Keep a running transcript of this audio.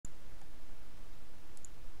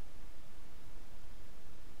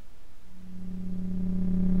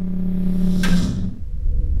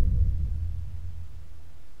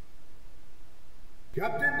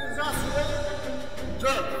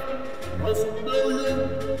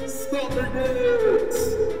million stopping it!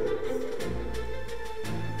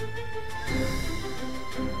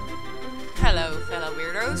 Hello, fellow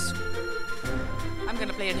weirdos. I'm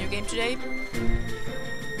gonna play a new game today.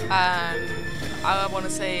 And I want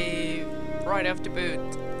to say right off the boot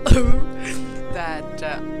that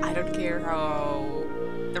I don't care how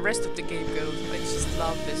the rest of the game goes. I just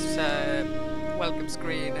love this welcome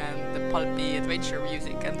screen and the pulpy adventure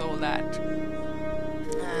music and all that.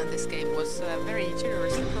 This game was very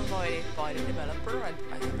generously provided by the developer, and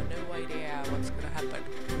I have no idea what's gonna happen.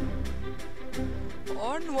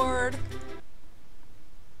 Onward!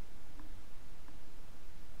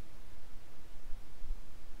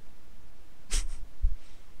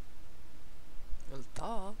 Well,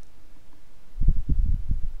 duh.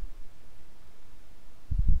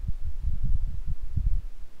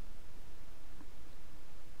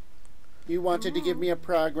 You wanted to give me a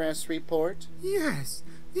progress report? Yes,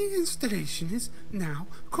 the installation is now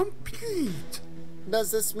complete.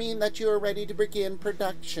 Does this mean that you are ready to begin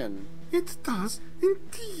production? It does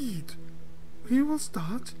indeed. We will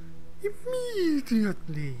start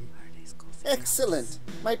immediately. Excellent!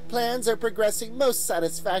 My plans are progressing most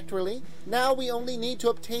satisfactorily. Now we only need to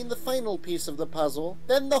obtain the final piece of the puzzle.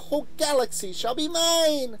 Then the whole galaxy shall be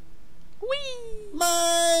mine! Whee!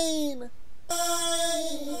 Mine!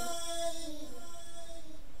 Mine!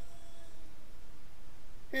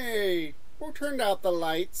 Hey, who turned out the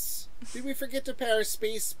lights? Did we forget to pay our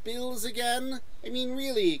space bills again? I mean,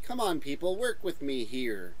 really, come on people, work with me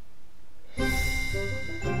here.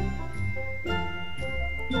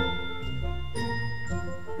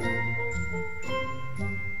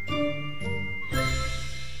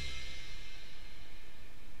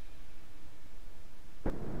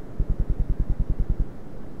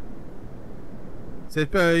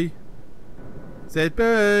 ZB.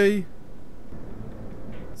 ZB.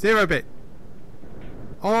 0-bit.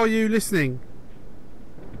 Are you listening?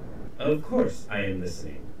 Of course I am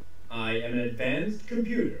listening. I am an advanced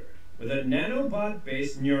computer with a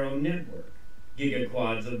nanobot-based neural network,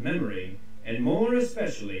 gigaquads of memory, and more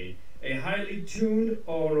especially, a highly tuned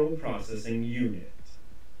oral processing unit.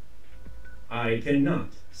 I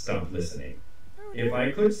cannot stop listening. If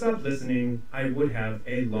I could stop listening, I would have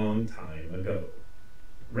a long time ago.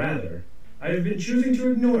 Rather, I have been choosing to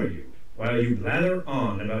ignore you while you blather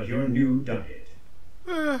on about your new diet.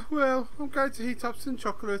 Well, I'm going to heat up some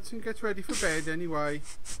chocolate and get ready for bed anyway.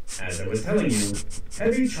 As I was telling you,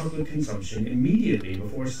 heavy chocolate consumption immediately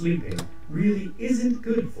before sleeping really isn't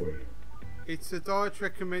good for you. It's a diet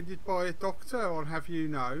recommended by a doctor, I'll have you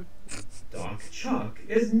know. Doc Chuck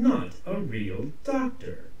is not a real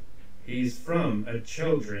doctor. He's from a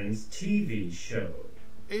children's TV show.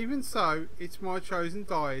 Even so, it's my chosen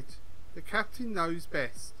diet. The captain knows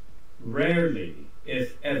best. Rarely,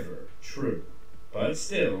 if ever, true. But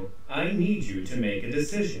still, I need you to make a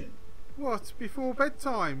decision. What, before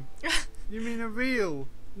bedtime? You mean a real,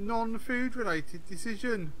 non-food related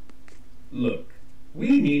decision? Look,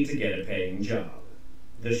 we need to get a paying job.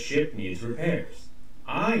 The ship needs repairs.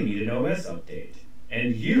 I need an OS update.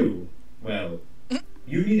 And you, well,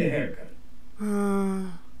 you need a haircut.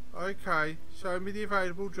 Okay, show me the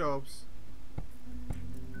available jobs.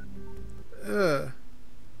 We're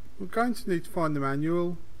going to need to find the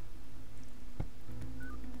manual.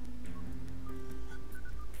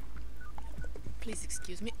 Please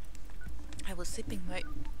excuse me. I was sipping my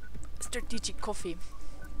strategic coffee.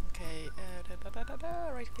 Okay,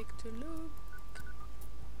 right click to look.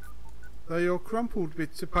 They are crumpled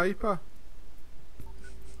bits of paper.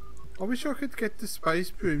 I wish I could get the space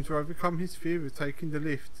broom to overcome his fear of taking the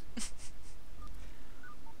lift.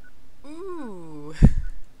 Ooh.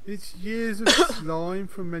 It's years of slime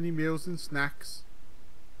from many meals and snacks.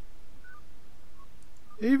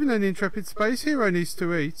 Even an intrepid space hero needs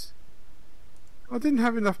to eat. I didn't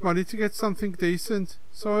have enough money to get something decent,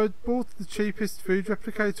 so I bought the cheapest food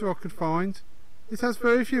replicator I could find. It has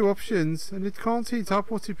very few options, and it can't heat up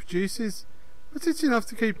what it produces, but it's enough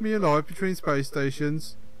to keep me alive between space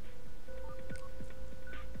stations.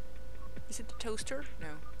 Is it the toaster?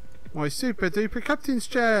 No. My super duper captain's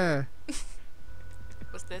chair!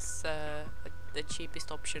 Was this the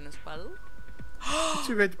cheapest option as well? It's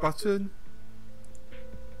a red button.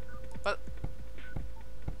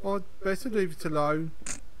 Well, I'd better leave it alone.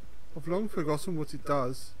 I've long forgotten what it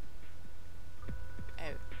does.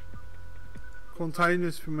 oh.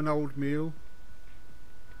 Containers from an old meal.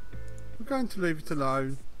 I'm going to leave it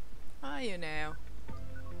alone. Are you now?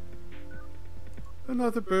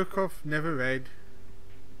 Another book I've never read.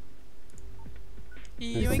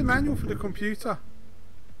 It's the Yoink. manual for the computer.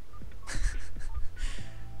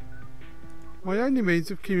 My only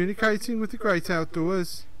means of communicating with the great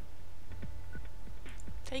outdoors.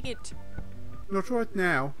 Take it. Not right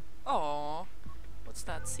now. Aww. What's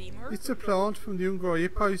that, Seymour? It's a plant from the Ungai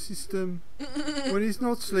ecosystem. When he's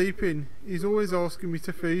not sleeping, he's always asking me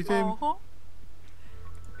to feed him. Uh-huh.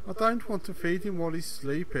 I don't want to feed him while he's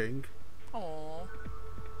sleeping. Aww.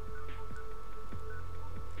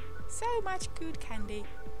 So much good candy.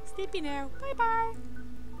 Sleepy now. Bye bye.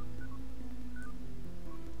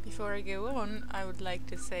 Before I go on, I would like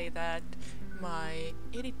to say that my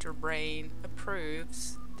editor brain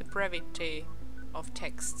approves the brevity of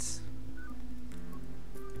texts.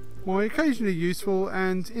 My occasionally useful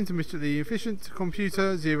and intermittently efficient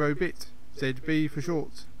computer 0-bit, ZB for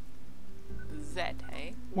short. Z,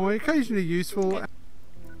 hey? My occasionally useful...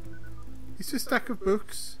 It's a stack of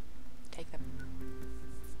books. Take them.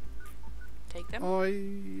 Take them?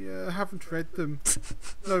 I haven't read them.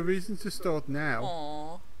 No reason to start now.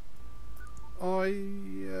 Aww. I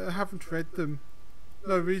haven't read them.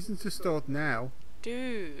 No reason to start now.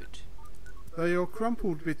 Dude. They are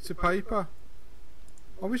crumpled bits of paper.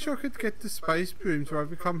 I wish I could get the space broom to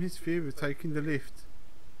overcome his fear of taking the lift.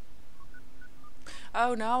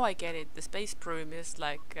 Oh, now I get it. The space broom is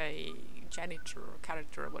like a janitor or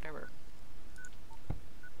character or whatever.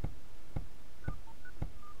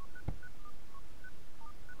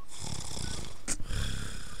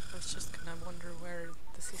 I was just gonna wonder where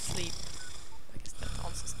does he sleep. I guess that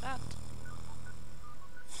answers that.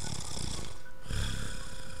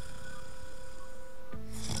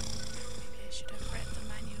 Maybe I should have read the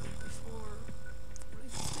manual before falling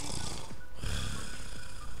asleep.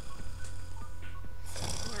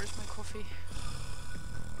 Where's my coffee?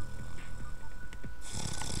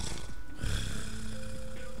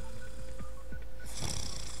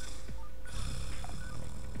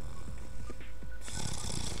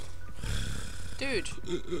 Dude!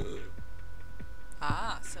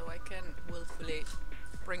 Ah, so I can willfully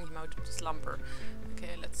bring him out of the slumber.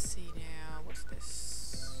 Okay, let's see now. What's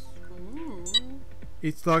this? Ooh.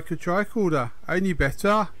 It's like a tricorder, only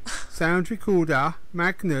better. Sound recorder,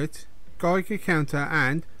 magnet, Geiger counter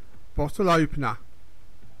and bottle opener.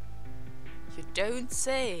 You don't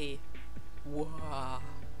say. Wow.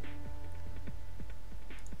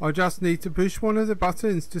 I just need to push one of the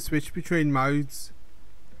buttons to switch between modes.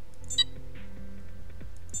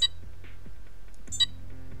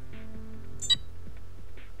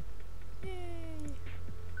 Yay.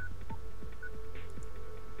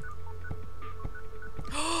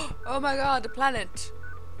 Oh my god, the planet!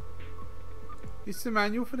 It's the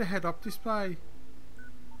manual for the head-up display.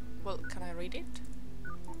 Well, can I read it?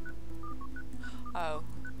 Oh.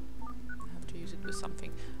 I have to use it with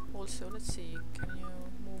something. Also, let's see, can you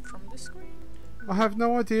move from this screen? I have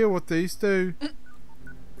no idea what these do.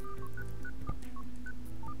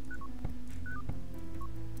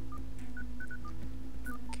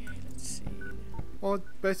 Okay, let's see.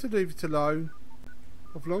 I'd better leave it alone.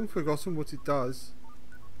 I've long forgotten what it does.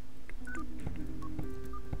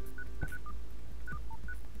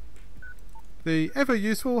 The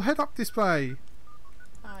ever-useful head-up display.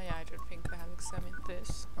 Oh yeah, I don't think I have examined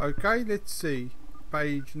this. Okay, let's see.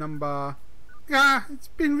 Page number... Ah, it's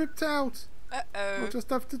been ripped out. Uh-oh. I'll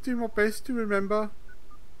just have to do my best to remember.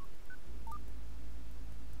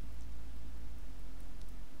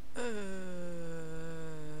 Oh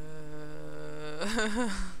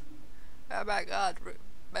my god,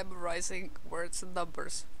 memorizing words and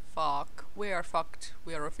numbers. Fuck. We are fucked.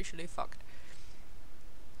 We are officially fucked.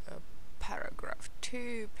 Paragraph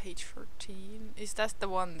 2, page 14. Is that the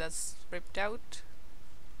one that's ripped out?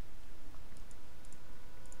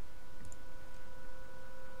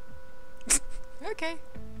 Okay.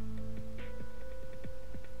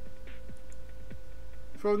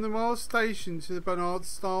 From the Mars station to the Barnard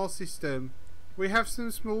star system, we have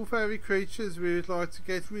some small furry creatures we would like to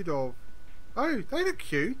get rid of. Oh, they look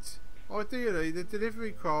cute. Ideally, the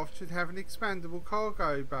delivery craft should have an expandable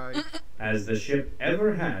cargo bay. Has the ship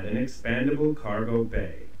ever had an expandable cargo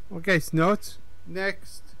bay? I guess not.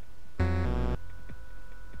 Next.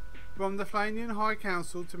 From the Flanian High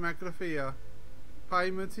Council to Magrathea.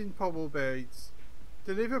 Payment in pobble beads.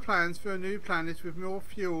 Deliver plans for a new planet with more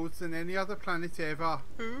fuels than any other planet ever.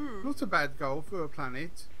 Ooh. Not a bad goal for a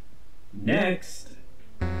planet. Next.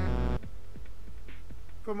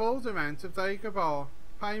 From Aldermount of Dagobah.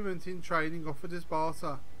 Payment in training offered as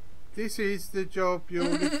barter. This is the job you're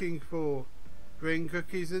looking for. Bring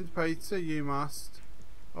cookies and pizza, you must.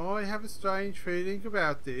 I have a strange feeling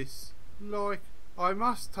about this. Like, I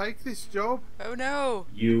must take this job. Oh no!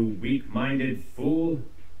 You weak-minded fool.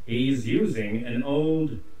 He's using an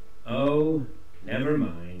old... Oh, never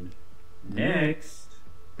mind. Next.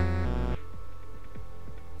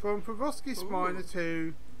 From Proboscis Minor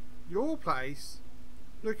to your place,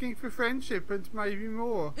 looking for friendship and maybe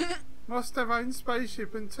more. Must have own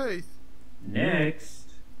spaceship and teeth.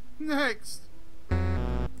 Next. Next!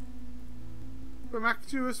 From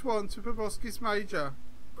Acturus 1 to Proboscis Major.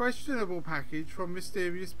 Questionable package from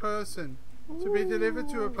mysterious person. To be delivered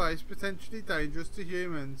to a place potentially dangerous to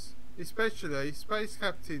humans, especially space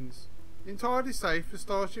captains. Entirely safe for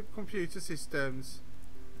Starship computer systems.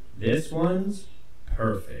 This one's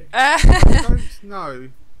perfect. I don't know.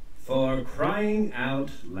 For crying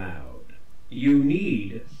out loud. You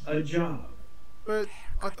need a job. But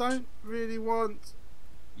I don't really want...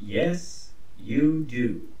 Yes, you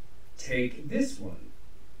do. Take this one.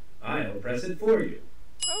 I'll press it for you.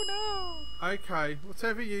 Oh no! Okay,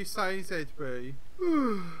 whatever you say, ZB.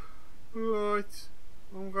 Right,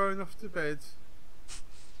 I'm going off to bed.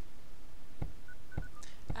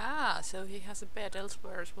 Ah, so he has a bed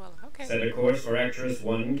elsewhere as well. Okay. Set a course for Actress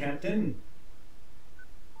 1, Captain.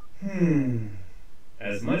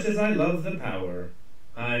 As much as I love the power,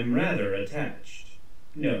 I'm rather attached.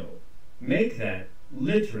 No, make that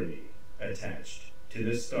literally attached to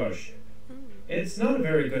the starship. It's not a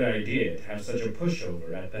very good idea to have such a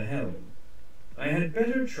pushover at the helm. I had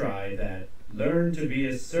better try that learn to be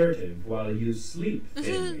assertive while you sleep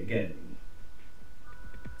thing again.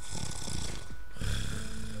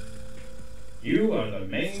 You are the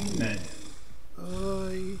main man.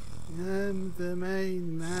 I am the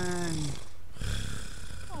main man.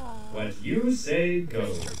 What you say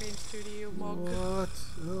goes. Mr. Game Studio mug.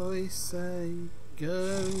 What I say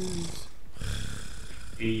goes.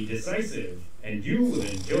 Be decisive, and you will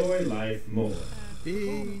enjoy life more.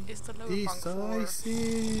 Be Is the lower bunk for?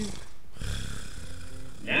 decisive.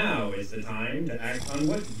 Now is the time to act on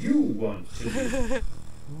what you want to do.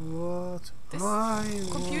 What This I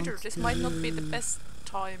computer, want this to might not be the do. best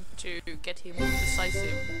time to get him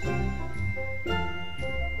decisive.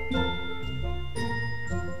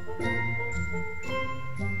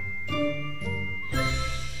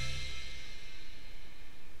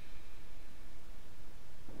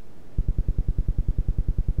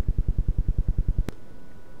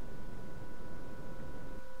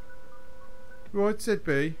 Right,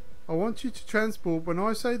 ZB. I want you to transport when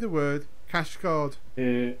I say the word cash card.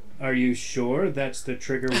 Are you sure that's the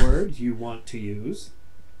trigger word you want to use?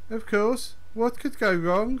 Of course. What could go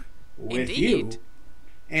wrong? With Indeed. you,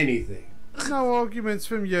 anything. No arguments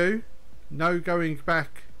from you. No going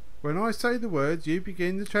back. When I say the word, you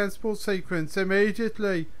begin the transport sequence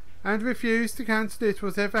immediately and refuse to cancel it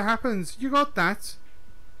whatever happens. You got that?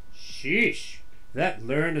 Sheesh. That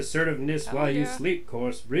learned assertiveness Oh, while you yeah. sleep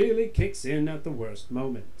course really kicks in at the worst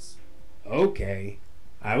moments. Okay,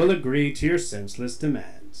 I will agree to your senseless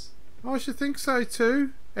demands. I should think so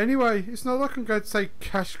too. Anyway, it's not like I'm going to say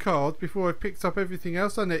cash card before I've picked up everything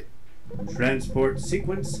else on it. Transport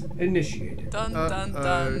sequence initiated. Dun dun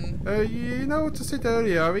dun. You know what I said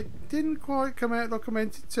earlier? It didn't quite come out like I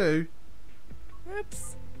meant it to.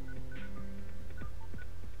 Oops.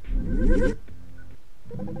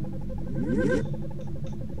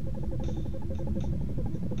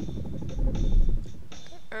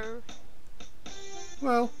 Uh-oh.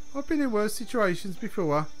 Well, I've been in worse situations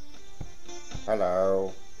before.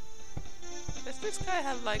 Hello, Does this guy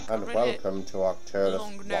have like a and really welcome to Arcturus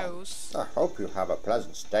long 1. nose? I hope you have a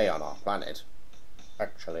pleasant stay on our planet.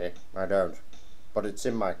 Actually, I don't. But it's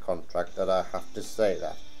in my contract that I have to say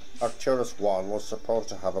that. Arcturus 1 was supposed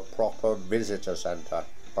to have a proper visitor center,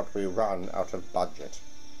 but we ran out of budget.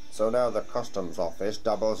 So now the customs office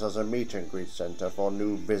doubles as a meet and greet center for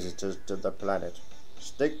new visitors to the planet.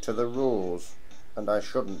 Stick to the rules, and I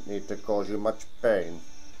shouldn't need to cause you much pain.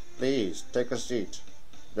 Please, take a seat.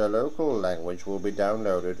 The local language will be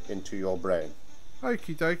downloaded into your brain.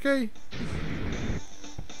 Okie dokie.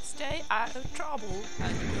 Stay out of trouble,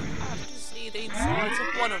 and you'll have to see the insides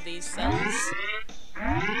of one of these cells.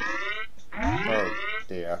 Oh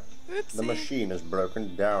dear, the Oopsie. machine is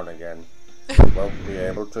broken down again. Won't be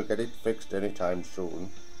able to get it fixed anytime soon.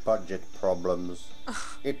 Budget problems.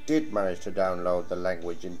 It did manage to download the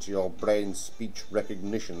language into your brain speech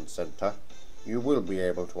recognition center. You will be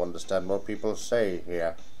able to understand what people say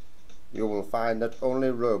here. You will find that only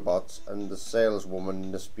robots and the saleswoman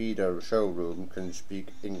in the speedo showroom can speak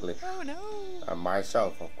English. Oh no. And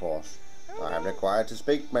myself, of course. I am required to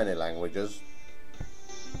speak many languages.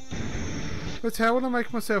 But how will I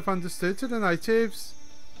make myself understood to the natives?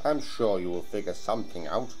 I'm sure you will figure something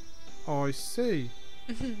out. I see.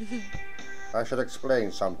 I should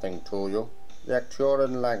explain something to you. The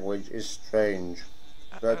Arcturian language is strange.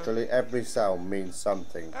 Virtually every sound means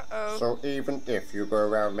something. So even if you go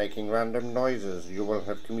around making random noises, you will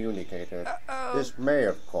have communicated. This may,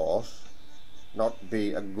 of course, not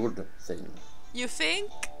be a good thing. You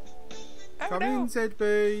think? Oh Come no. in,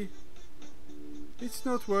 ZB. It's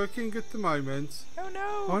not working at the moment. Oh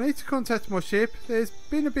no. I need to contact my ship. There's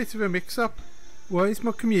been a bit of a mix-up. Why is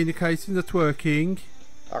my communicator not working?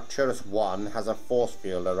 Arcturus 1 has a force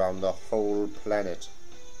field around the whole planet.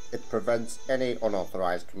 It prevents any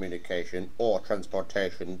unauthorized communication or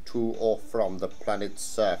transportation to or from the planet's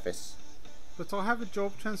surface. But I have a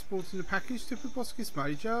job transporting a package to Proboscis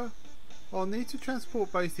Major. I'll need to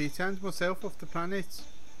transport both it and myself off the planet.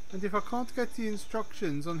 And if I can't get the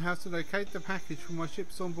instructions on how to locate the package from my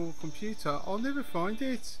ship's onboard computer, I'll never find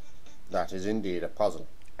it. That is indeed a puzzle.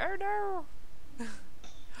 Oh no.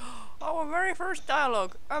 Our very first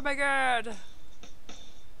dialogue. Oh my god.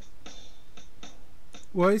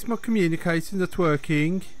 Why is my communicator not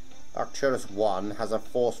working? Arcturus 1 has a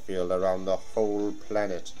force field around the whole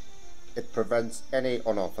planet. It prevents any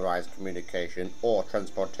unauthorized communication or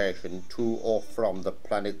transportation to or from the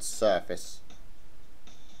planet's surface.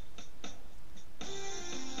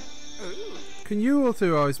 Ooh. Can you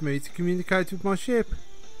authorize me to communicate with my ship?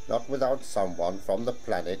 Not without someone from the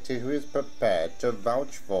planet who is prepared to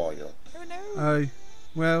vouch for you. Oh no. Oh,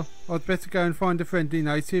 well, I'd better go and find a friendly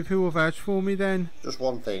native who will vouch for me then. Just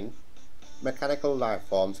one thing. Mechanical life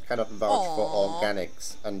forms cannot vouch for Aww.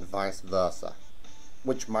 organics and vice versa.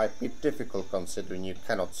 Which might be difficult considering you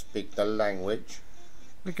cannot speak the language.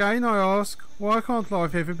 Again I ask, why can't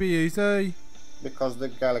life ever be easy? Because the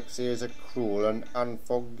galaxy is a cruel and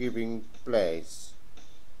unforgiving place.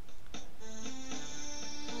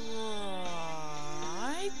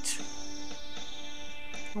 Right.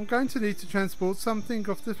 Hmm. I'm going to need to transport something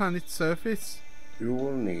off the planet's surface. You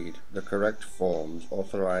will need the correct forms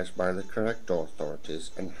authorized by the correct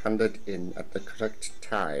authorities and handed in at the correct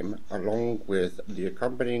time, along with the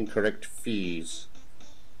accompanying correct fees.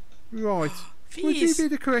 Right. Would you Fees. be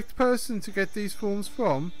the correct person to get these forms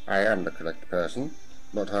from? I am the correct person,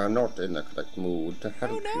 but I am not in the correct mood to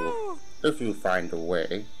help Oh you. no. If you find a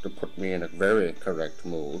way to put me in a very correct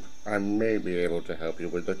mood, I may be able to help you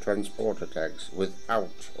with the transporter tags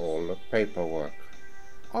without all the paperwork.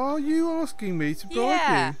 Are you asking me to bribe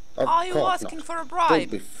Yeah. you? Of Are you course asking not. for a Don't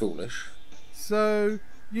bribe? be foolish. So,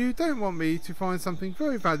 you don't want me to find something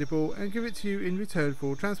very valuable and give it to you in return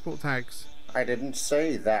for transport tags? I didn't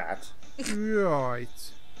say that.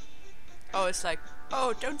 Right. Oh, it's like,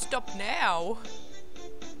 oh, don't stop now.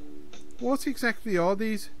 What exactly are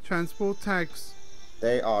these transport tags?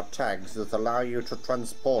 They are tags that allow you to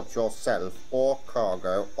transport yourself or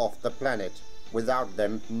cargo off the planet. Without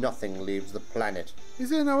them, nothing leaves the planet.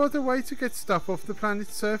 Is there no other way to get stuff off the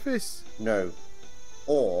planet's surface? No.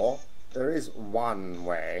 Or, there is one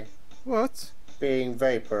way. What? Being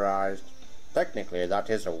vaporized. Technically, that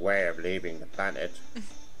is a way of leaving the planet.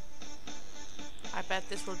 I bet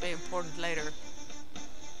this will be important later.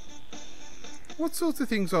 What sort of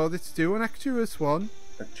things are there to do on Arcturus 1?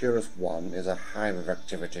 Arcturus 1 is a hive of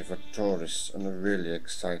activity for tourists and a really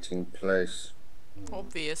exciting place.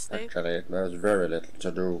 Obviously. Actually, there's very little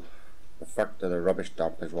to do. The fact that a rubbish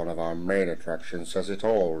dump is one of our main attractions says it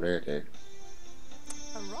all, really.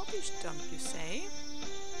 A rubbish dump, you say?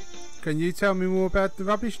 Can you tell me more about the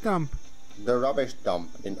rubbish dump? The rubbish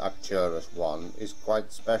dump in Arcturus 1 is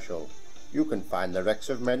quite special. You can find the wrecks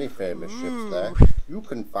of many famous ships there. You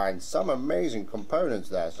can find some amazing components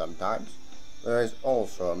there sometimes. There is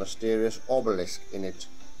also a mysterious obelisk in it,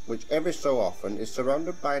 which every so often is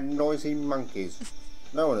surrounded by noisy monkeys.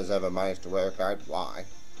 No one has ever managed to work out why.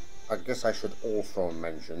 I guess I should also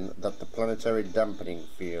mention that the planetary dampening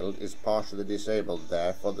field is partially disabled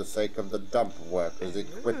there for the sake of the dump workers'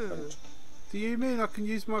 equipment. Do you mean I can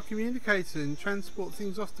use my communicator and transport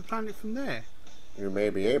things off the planet from there? You may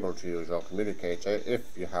be able to use your communicator if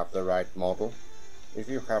you have the right model. If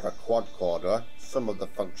you have a quadcorder, some of the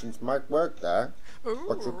functions might work there,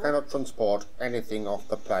 but you cannot transport anything off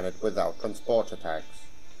the planet without transporter tags.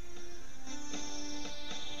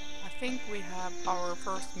 I think we have our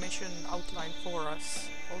first mission outlined for us.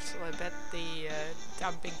 Also, I bet the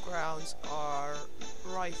dumping grounds are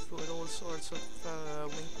rife with all sorts of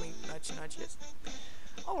wink wink nudge nudges.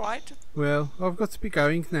 Alright. Well, I've got to be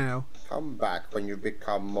going now. Come back when you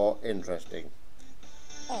become more interesting.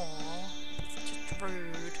 Aww, it's just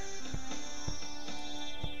rude.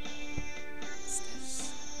 What's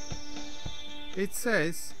this? It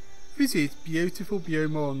says, visit beautiful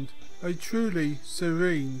Beaumont, a truly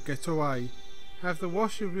serene getaway. Have the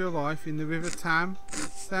wash of your life in the River Tam.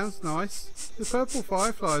 Sounds nice. The purple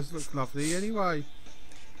fireflies look lovely anyway.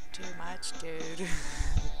 too much, dude.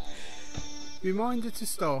 Reminder to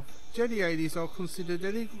staff, jelly aliens are considered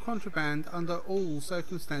illegal contraband under all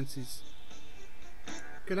circumstances.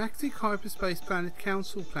 Galactic Hyperspace Planet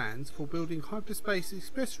Council plans for building hyperspace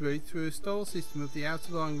express route through a star system of the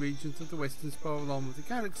outer lying regions of the western spiral arm of the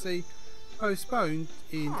galaxy postponed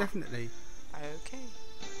indefinitely. Okay.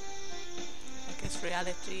 I guess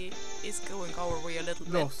reality is going our way a little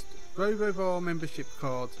bit. Lost. Robobar membership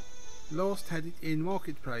card. Lost had it in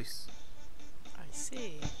marketplace. I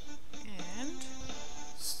see. And?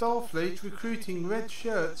 Starfleet recruiting red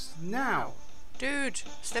shirts now. Dude,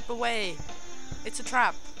 step away. It's a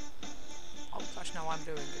trap. Oh gosh, now I'm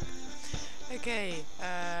doing it. Okay,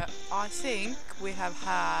 I think we have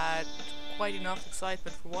had quite enough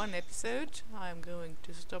excitement for one episode. I'm going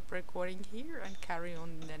to stop recording here and carry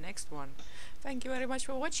on the next one. Thank you very much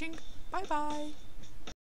for watching. Bye bye.